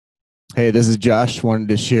Hey, this is Josh. Wanted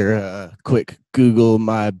to share a quick Google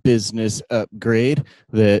My Business upgrade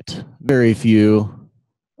that very few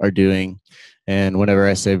are doing. And whenever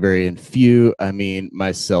I say very few, I mean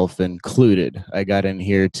myself included. I got in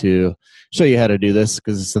here to show you how to do this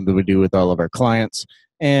because it's something we do with all of our clients.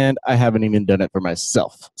 And I haven't even done it for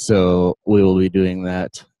myself. So we will be doing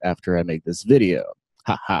that after I make this video.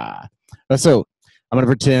 Haha. So I'm going to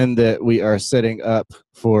pretend that we are setting up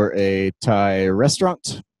for a Thai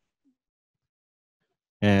restaurant.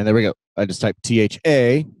 And there we go. I just typed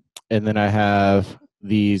THA, and then I have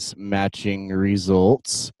these matching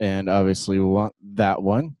results, and obviously we want that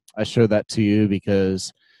one. I show that to you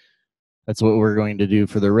because that's what we're going to do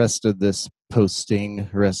for the rest of this posting,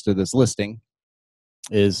 rest of this listing,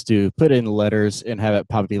 is to put in letters and have it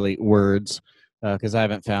populate words, because I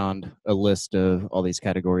haven't found a list of all these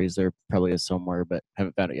categories. There probably is somewhere, but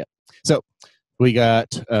haven't found it yet. So we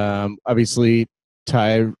got, obviously,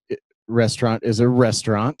 Thai restaurant is a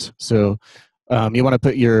restaurant. So you want to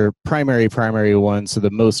put your primary one, so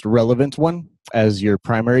the most relevant one, as your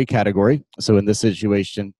primary category. So in this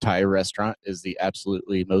situation, Thai restaurant is the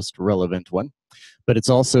absolutely most relevant one, but it's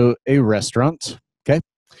also a restaurant. Okay.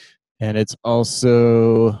 And it's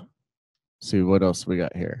also, let's see what else we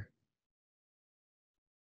got here.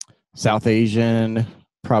 South Asian,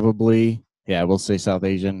 probably. Yeah, we'll say South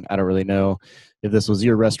Asian. I don't really know. If this was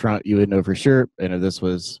your restaurant, you would know for sure. And if this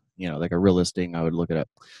was, like a real listing, I would look it up.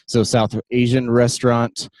 So South Asian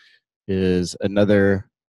restaurant is another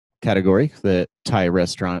category that Thai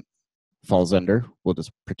restaurant falls under. We'll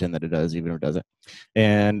just pretend that it does, even if it doesn't.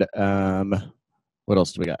 And what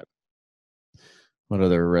else do we got? What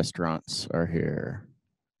other restaurants are here?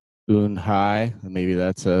 Un Hai, maybe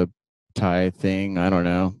that's a Thai thing. I don't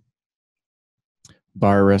know.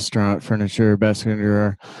 Bar, restaurant, furniture, basket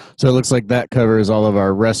drawer. So it looks like that covers all of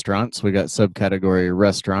our restaurants. We got subcategory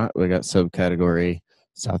restaurant. We got subcategory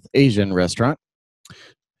South Asian restaurant.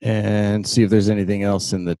 And see if there's anything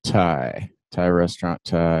else in the Thai restaurant,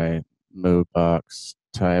 Thai Mo box,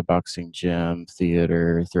 Thai boxing gym,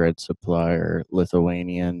 theater, thread supplier,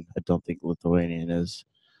 Lithuanian. I don't think Lithuanian is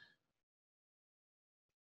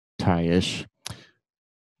Thai-ish.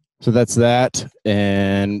 So that's that.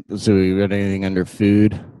 And so we got anything under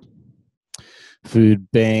food?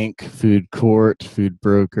 Food bank, food court, food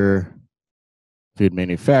broker, food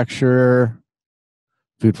manufacturer,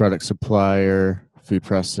 food product supplier, food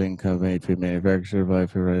processing company, food manufacturer,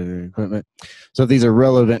 food equipment. So if these are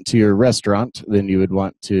relevant to your restaurant, then you would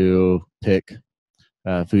want to pick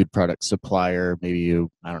food product supplier. Maybe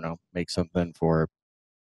you, I don't know, make something from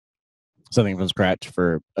scratch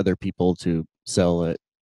for other people to sell it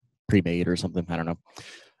pre-made or something. I don't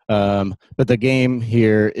know. But the game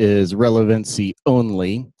here is relevancy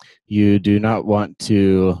only. You do not want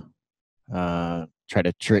to try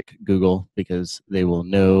to trick Google, because they will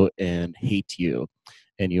know and hate you.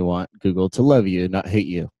 And you want Google to love you, not hate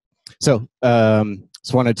you. So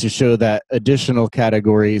just wanted to show that additional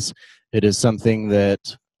categories. It is something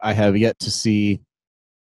that I have yet to see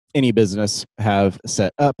any business have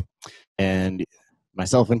set up, and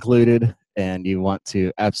myself included. And you want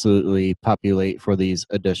to absolutely populate for these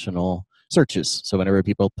additional searches. So whenever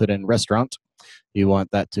people put in restaurant, you want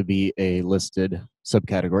that to be a listed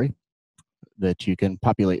subcategory that you can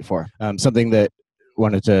populate for. Something that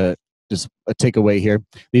wanted to just take away here.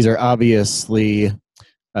 These are obviously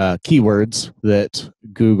keywords that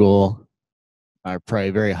Google are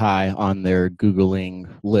probably very high on their Googling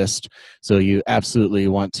list. So you absolutely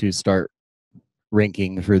want to start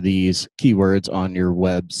ranking for these keywords on your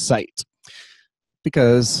website,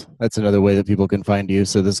 because that's another way that people can find you.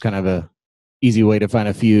 So this is kind of a easy way to find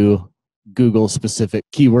a few Google specific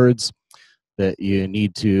keywords that you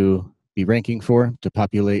need to be ranking for to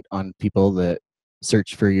populate on people that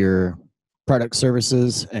search for your product,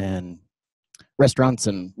 services, and restaurants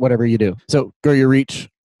and whatever you do. So grow your reach,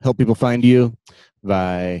 help people find you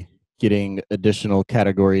by getting additional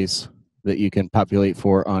categories that you can populate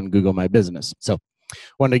for on Google My Business. So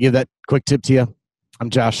wanted to give that quick tip to you.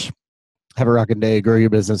 I'm Josh. Have a rocking day, grow your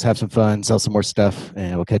business, have some fun, sell some more stuff,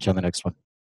 and we'll catch you on the next one.